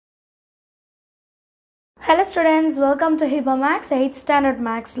Hello students, welcome to Hiba Max 8th standard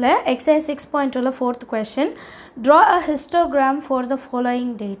Max le exercise 6.2 la fourth question. Draw a histogram for the following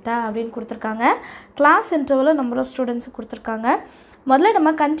data அப்படினு கொடுத்திருக்காங்க. Class interval number of students கொடுத்திருக்காங்க. முதல்ல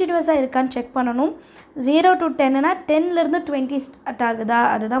நம்ம கண்டினியூஸா இருக்கான்னு check பண்ணனும். 0 to 10 னா 10 ல இருந்து 20 ஸ்டார்ட் ஆகுதா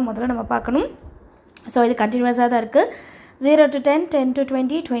அதுதான் முதல்ல நம்ம பார்க்கணும். சோ இது கண்டினியூஸா தான் இருக்கு. 0 to 10, 10 to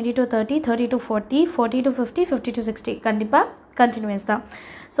 20, 20 to 30, 30 to 40, 40 to 50, 50 to 60 கண்டிப்பா continuous தான்.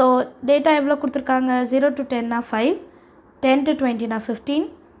 So data எவ்வளவு கொடுத்திருக்காங்க 0 to 10 னா 5, 10 to 20 னா 15,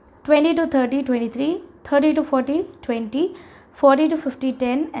 20 to 30 23, 30 to 40 20, 40 to 50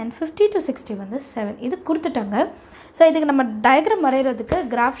 10 and 50 to 60 வந்து 7 இது கொடுத்துட்டாங்க. So இதுக்கு நம்ம டயகிராம் வரையறதுக்கு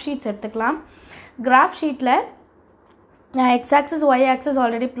கிராஃப் ஷீட்ஸ் எடுத்துக்கலாம். கிராஃப் ஷீட்ல நான் x axis y axis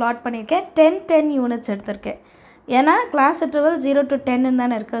already plot பண்ணிருக்கேன். 10 யூனிட்ஸ் எடுத்துர்க்கேன். ஏனா class interval 0 to 10 ன்னு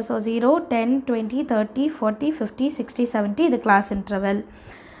தான் இருக்கு. So 0 10 20 30 40 50 60 70 இது class interval.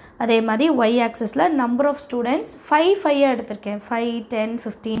 அதே மாதிரி y axis ல number of students 5 எடுத்துர்க்கேன். 5 10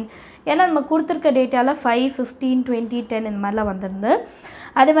 15 ஏனா நம்ம கொடுத்திருக்க டேட்டால 5 15 20 10 இந்த மாதிரிலாம் வந்திருந்தது.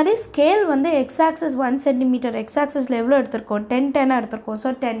 அதே மாதிரி ஸ்கேல் வந்து x axis 1 cm x axis ல எவ்வளவு எடுத்துர்க்கோம் 10 எடுத்துர்க்கோம்.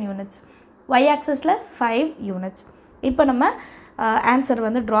 So 10 units. y axis ல 5 units. இப்போ நம்ம ஆன்சர்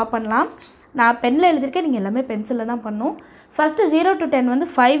வந்து டிரா பண்ணலாம். நான் பென்ல எழுதிருக்கேன் நீங்க எல்லாமே பென்சில்ல தான் பண்ணனும். ஃபர்ஸ்ட் 0 to 10 வந்து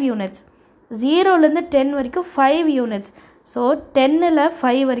 5 யூனிட்ஸ். 0 ல இருந்து 10 வரைக்கும் 5 யூனிட்ஸ். சோ 10 ல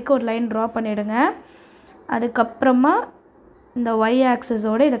 5 வரைக்கும் ஒரு லைன் டிரா பண்ணிடுங்க. அதுக்கு அப்புறமா இந்த y axis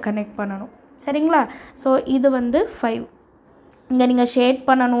ஓட இத கனெக்ட் பண்ணனும். சரிங்களா? சோ இது வந்து 5. இங்க நீங்க ஷேட்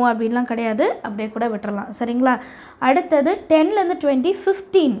பண்ணனும் அப்படிலாம் கிடையாது. அப்படியே கூட விட்டுறலாம். சரிங்களா? அடுத்து 10 ல இருந்து 20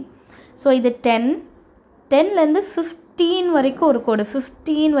 15. சோ இது 10 ல இருந்து 15 வரைக்கும் ஒரு கோடு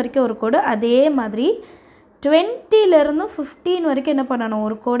 15 வரைக்கும் ஒரு கோடு அதே மாதிரி 20 ல இருந்து 15 வரைக்கும் என்ன பண்ணனும்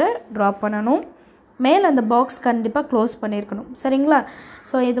ஒரு கோடு டிரா பண்ணனும் மேல அந்த பாக்ஸ் கண்டிப்பா க்ளோஸ் பண்ணிருக்கணும் சரிங்களா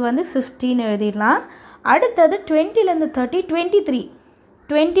சோ இது வந்து 15 எழுதிடலாம் அடுத்து 20 ல இருந்து 30 23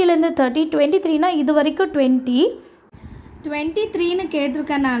 20 ல இருந்து 30 23 னா இது வரைக்கும் 20 23 னு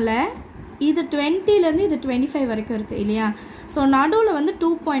கேட்டிருக்கனால இது 20 ல இருந்து இது 25 வரைக்கும் இருக்கு இல்லையா சோ நடுவுல வந்து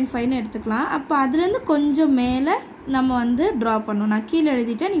 2.5 னு எடுத்துக்கலாம் அப்ப அதில இருந்து கொஞ்சம் மேல நம்ம வந்து டிரா பண்ணனும் நான் கீழ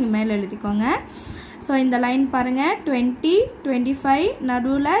எழுதிட்டேன் நீங்க மேல எழுதிக்கோங்க சோ இந்த லைன் பாருங்க 20 25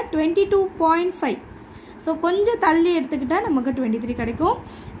 நடுவுல 22.5 சோ கொஞ்சம் தள்ளி எடுத்துக்கிட்டா நமக்கு 23 கிடைக்கும்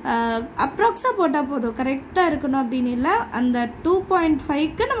அப்ராக்ஸா போட்டா போதும் கரெக்ட்டா இருக்கணும் அப்படினு இல்ல அந்த 2.5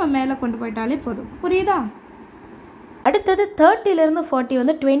 க்கு நம்ம மேல கொண்டு போய்ட்டாலே போதும் புரியுதா அடுத்து 30 ல இருந்து 40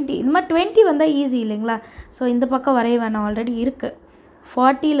 வந்து 20 இந்த மாதிரி 20 வந்தா ஈஸி இல்லீங்களா சோ இந்த பக்கம் வரைய வேணாம் ஆல்ரெடி இருக்கு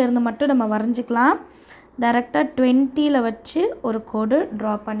 40 ல இருந்து மட்டும் நம்ம வரைஞ்சிக்கலாம் டைரக்ட்டா 20 ல வச்சு ஒரு கோடு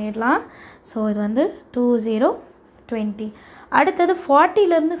டிரா பண்ணிடலாம் சோ இது வந்து 20 20 அடுத்து 40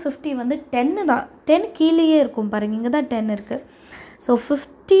 ல இருந்து 50 வந்து 10 தான் 10 கீழேயே இருக்கும் பாருங்க இங்க தான் 10 இருக்கு சோ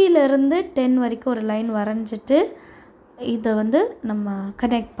 50 ல இருந்து 10 வரைக்கும் ஒரு லைன் வரைஞ்சிட்டு இத வந்து நம்ம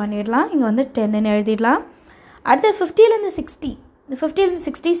கனெக்ட் பண்ணிடலாம் இங்க வந்து 10 ன்னு எழுதிடலாம் அடுத்து 50 ல இருந்து 60 50 ல இருந்து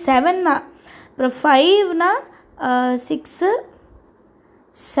 67 தான் அப்புறம் 5 னா 6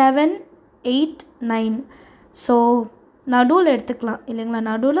 7 8 9 சோ நடுவுல எடுத்துக்கலாம் இல்லீங்களா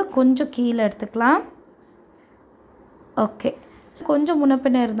நடுவுல கொஞ்சம் கீழ எடுத்துக்கலாம் ஓகே கொஞ்சம்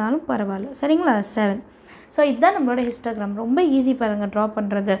முன்னபின்ன இருந்தாலும் பரவாயில்லை சரிங்களா 7 சோ இதுதான் நம்மளோட ஹிஸ்டோகிராம் ரொம்ப ஈஸி பாருங்க டிரா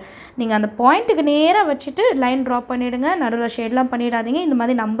பண்றது நீங்க அந்த பாயிண்ட்க்கு நேரா வச்சிட்டு லைன் டிரா பண்ணிடுங்க நடுவுல ஷேட்லாம் பண்ணிடாதீங்க இந்த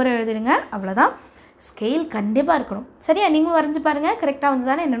மாதிரி நம்பர் எழுதிடுங்க அவ்வளவுதான் ஸ்கேல் கண்டிப்பா இருக்கணும் சரியா நீங்க வரைஞ்சு பாருங்க கரெக்ட்டா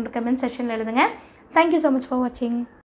வந்ததானே என்னோட கமெண்ட் செக்ஷன்ல எழுதுங்க Thank you so much for watching